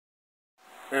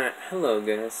Hello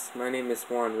guys, my name is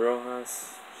Juan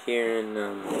Rojas, here in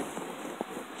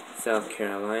South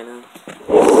Carolina,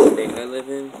 the state I live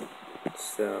in.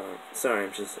 So, sorry,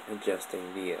 I'm just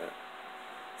adjusting the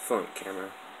phone camera.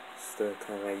 It's the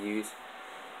kind I use.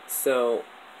 So,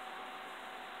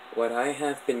 what I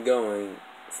have been going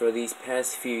for these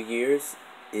past few years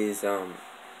is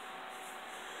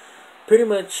pretty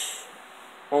much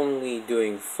only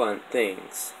doing fun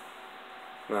things,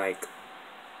 like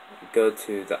go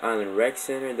to the Island Rec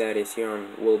Center that is here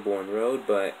on Wilborn Road,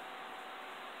 but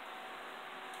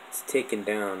it's taken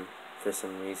down for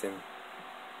some reason.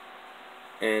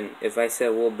 And if I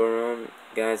said Wilborn,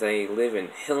 guys, I live in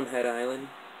Hilton Head Island.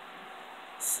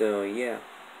 So yeah,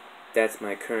 that's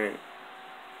my current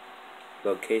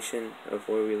location of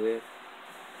where we live.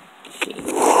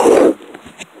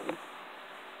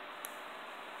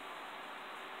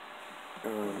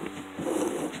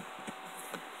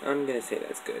 I'm gonna say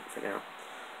that's good for now.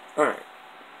 Alright,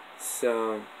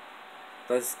 so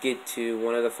let's get to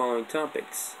one of the following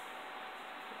topics.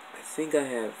 I think I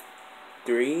have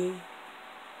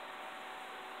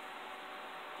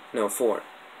four.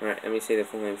 Alright, let me say the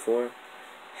following four.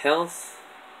 Health,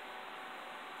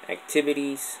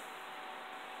 activities,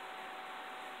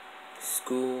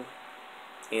 school,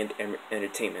 and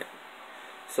entertainment.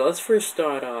 So let's first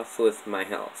start off with my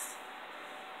health.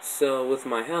 So with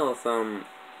my health,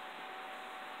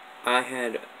 I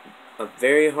had a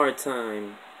very hard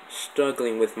time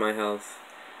struggling with my health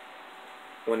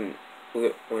when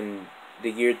the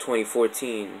year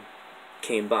 2014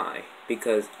 came by,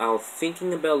 because I was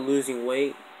thinking about losing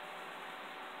weight,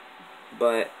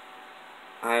 but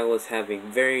I was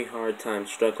having very hard time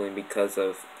struggling because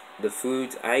of the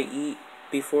foods I eat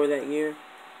before that year.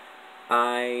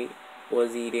 I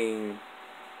was eating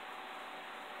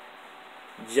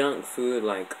junk food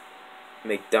like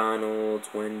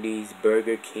McDonald's, Wendy's,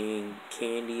 Burger King,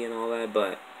 candy and all that,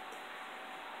 but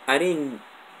I didn't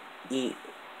eat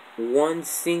one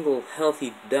single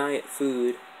healthy diet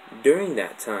food during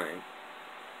that time.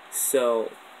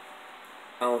 So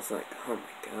I was like, oh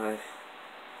my god,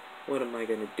 what am I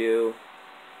gonna do?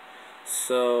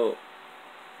 So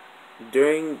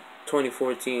during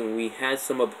 2014 we had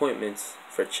some appointments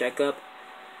for checkup,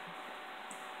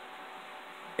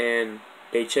 and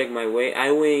they checked my weight. I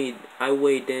weighed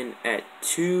in at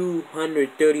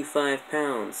 235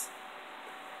 pounds.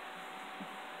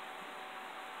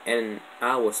 And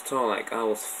I was tall, like I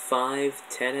was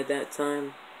 5'10" at that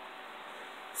time.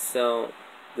 So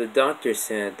the doctor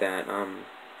said that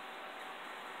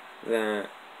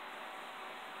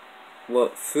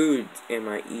what food am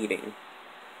I eating?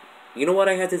 You know what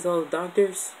I had to tell the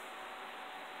doctors?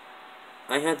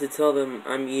 I had to tell them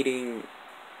I'm eating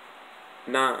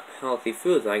not healthy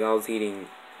foods, like I was eating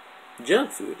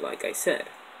junk food, like I said.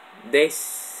 They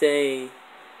say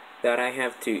that I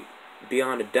have to be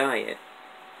on a diet,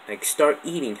 like start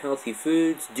eating healthy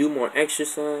foods, do more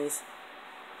exercise,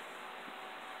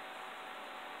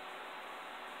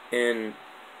 and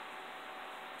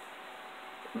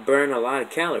burn a lot of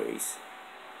calories.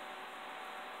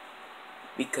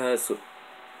 Because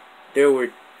there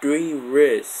were three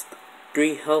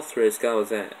health risks I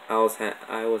was at. I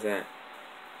was at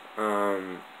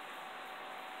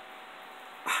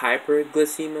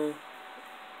hyperglycemia,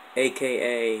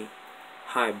 aka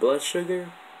high blood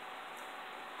sugar,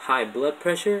 high blood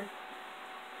pressure,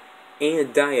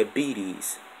 and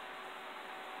diabetes.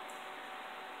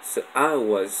 So I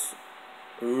was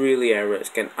really at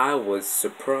risk, and I was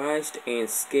surprised and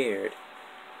scared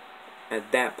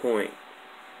at that point.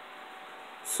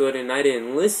 So then I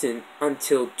didn't listen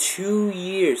until 2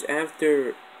 years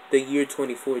after the year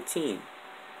 2014.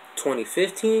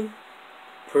 2015,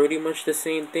 pretty much the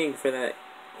same thing for that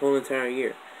whole entire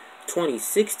year.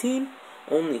 2016,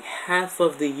 only half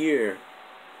of the year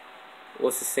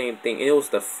was the same thing. It was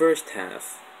the first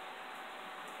half.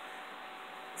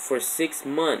 For 6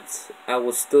 months, I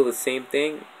was still the same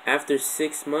thing. After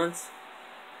 6 months,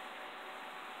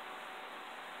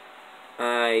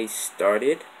 I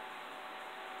started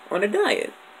on a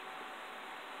diet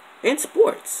and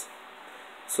sports.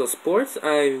 So sports,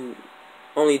 I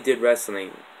only did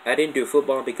wrestling. I didn't do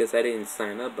football because I didn't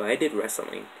sign up, but I did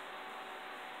wrestling.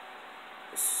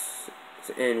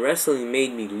 And wrestling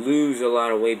made me lose a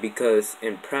lot of weight because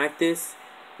in practice,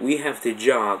 we have to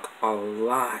jog a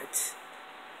lot.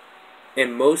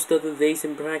 And most of the days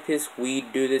in practice, we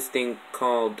do this thing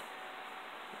called,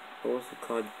 what was it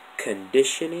called?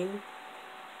 Conditioning.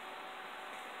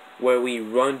 Where we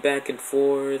run back and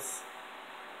forth,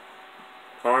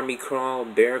 army crawl,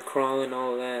 bear crawl, and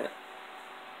all that.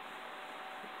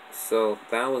 So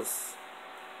that was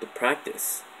the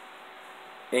practice.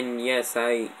 And yes,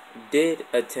 I did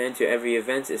attend to every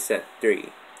event except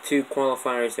 3. 2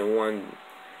 qualifiers and 1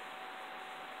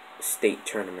 state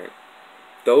tournament.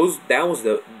 Those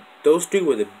 3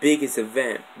 were the biggest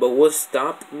event. But what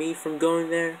stopped me from going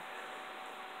there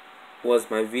was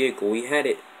my vehicle. We had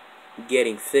it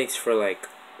getting fixed for like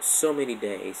so many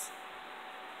days.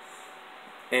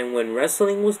 And when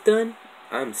wrestling was done,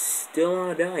 I'm still on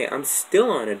a diet. I'm still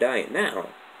on a diet now.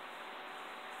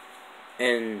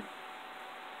 And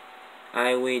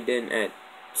I weighed in at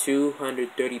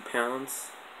 230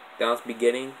 pounds. That was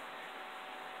beginning.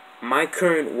 My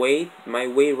current weight, my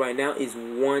weight right now is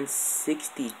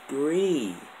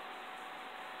 163.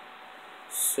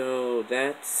 So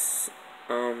that's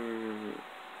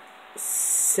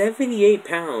 78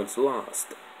 pounds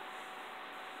lost.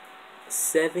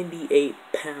 78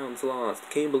 pounds lost.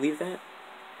 Can you believe that?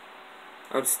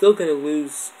 I'm still gonna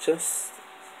lose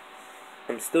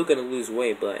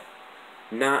weight, but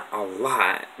not a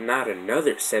lot. Not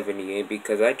another 78,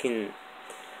 because I can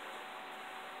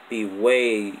be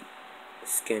way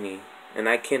skinny, and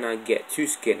I cannot get too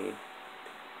skinny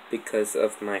because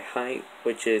of my height,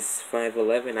 which is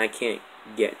 5'11". I can't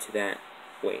get to that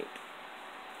weight.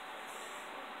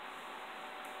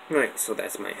 Right, so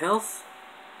that's my health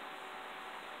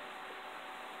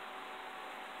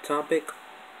topic.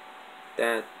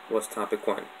 That was topic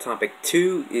 1. Topic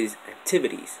 2 is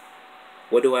activities.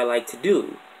 What do I like to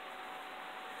do?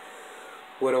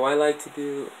 What do I like to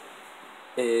do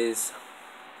is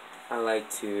I like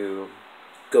to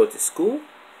go to school.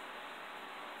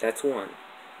 That's 1.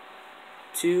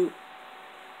 2,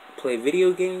 play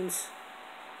video games.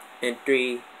 And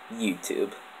 3,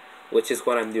 YouTube, which is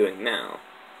what I'm doing now.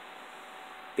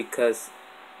 Because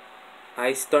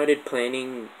I started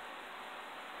planning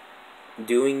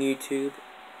doing YouTube,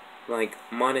 like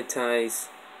monetize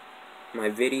my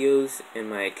videos and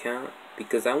my account,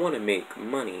 because I want to make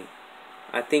money.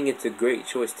 I think it's a great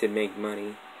choice to make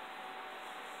money.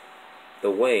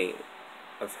 The way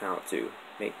of how to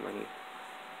make money.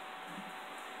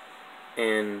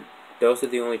 And those are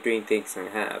the only 3 things I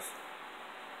have.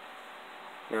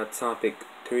 Now topic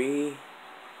 3.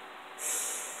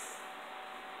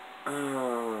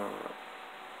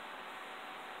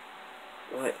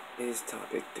 What is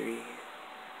topic 3?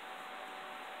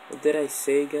 What did I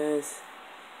say, guys?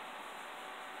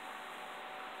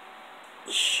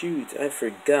 Shoot, I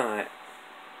forgot.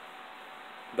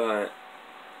 But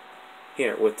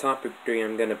here, with topic 3,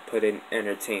 I'm gonna put in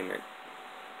entertainment.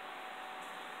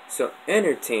 So,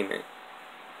 entertainment.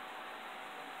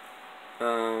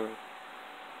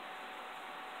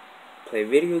 Play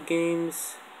video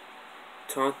games,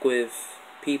 talk with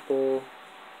people,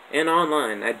 and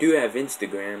online. I do have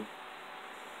Instagram.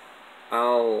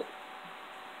 I'll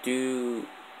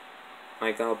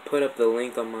put up the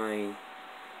link on my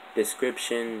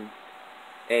description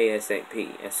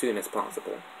ASAP, as soon as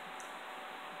possible.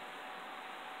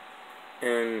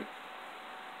 And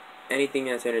anything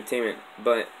that's entertainment,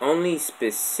 but only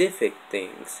specific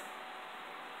things.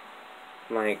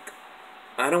 Like,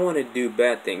 I don't want to do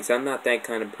bad things. I'm not that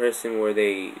kind of person where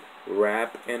they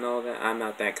rap and all that. I'm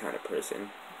not that kind of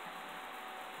person.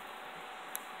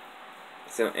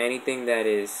 So anything that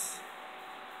is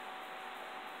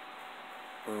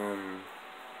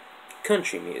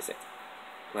country music,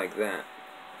 like that.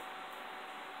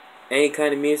 Any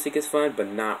kind of music is fine, but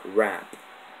not rap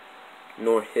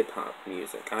nor hip-hop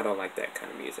music. I don't like that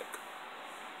kind of music.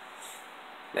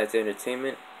 That's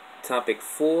entertainment. Topic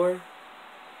 4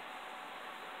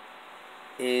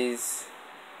 is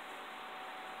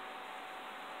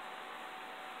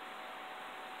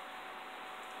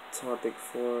topic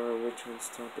 4. Which one's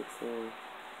topic 4?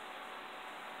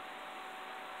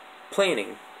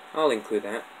 Planning. I'll include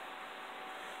that.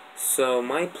 So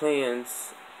my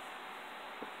plans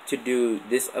to do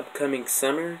this upcoming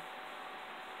summer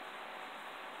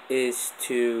is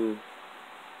to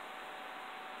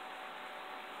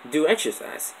do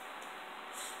exercise.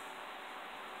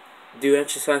 Do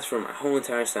exercise for my whole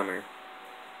entire summer.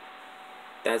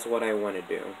 That's what I want to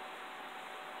do.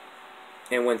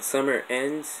 And when summer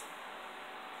ends,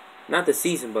 not the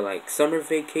season, but like summer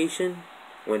vacation,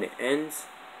 when it ends,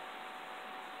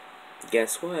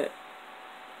 guess what?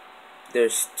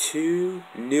 There's 2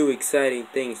 new exciting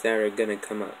things that are gonna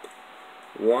come up.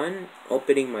 1,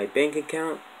 opening my bank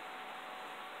account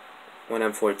when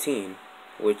I'm 14,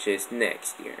 which is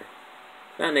next year.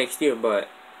 Not next year, but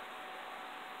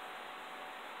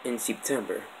in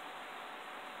September.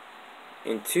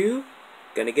 And 2,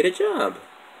 gonna get a job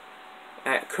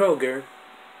at Kroger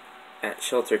at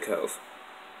Shelter Cove.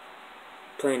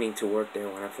 Planning to work there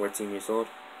when I'm 14 years old.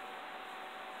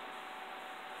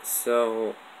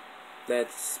 So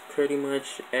that's pretty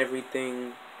much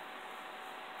everything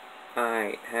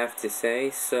I have to say.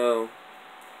 So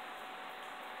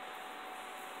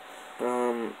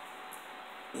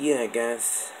yeah,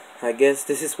 guys, I guess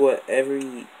this is what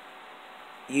every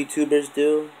YouTubers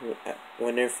do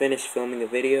when they're finished filming a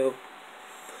video.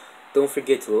 Don't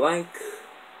forget to like,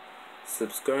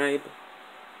 subscribe,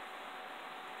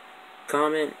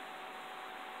 comment,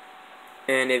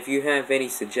 and if you have any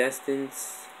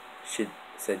suggestions,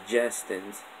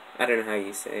 I don't know how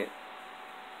you say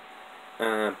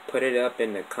it, put it up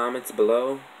in the comments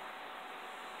below.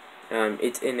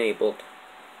 It's enabled.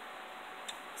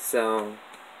 So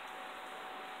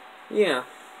yeah,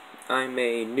 I'm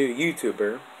a new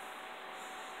YouTuber,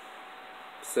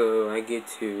 so I get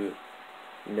to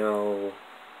know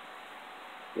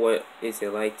what is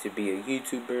it like to be a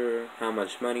YouTuber, how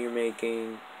much money you're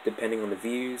making, depending on the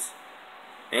views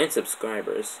and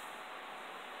subscribers.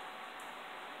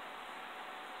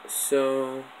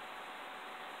 So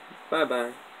bye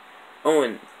bye. Oh,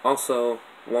 and also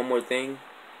one more thing,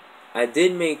 I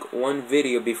did make one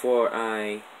video before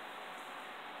I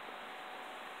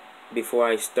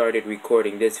started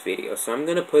recording this video, so I'm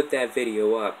gonna put that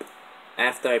video up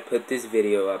after I put this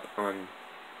video up on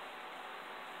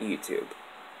YouTube.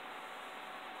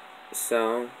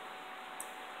 So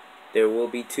there will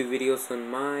be 2 videos on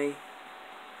my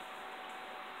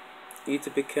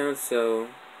YouTube account, so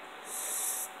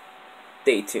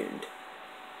stay tuned.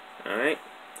 Alright,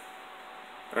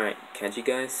 catch you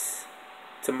guys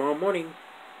tomorrow morning.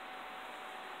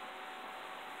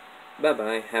 Bye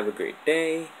bye, have a great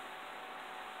day.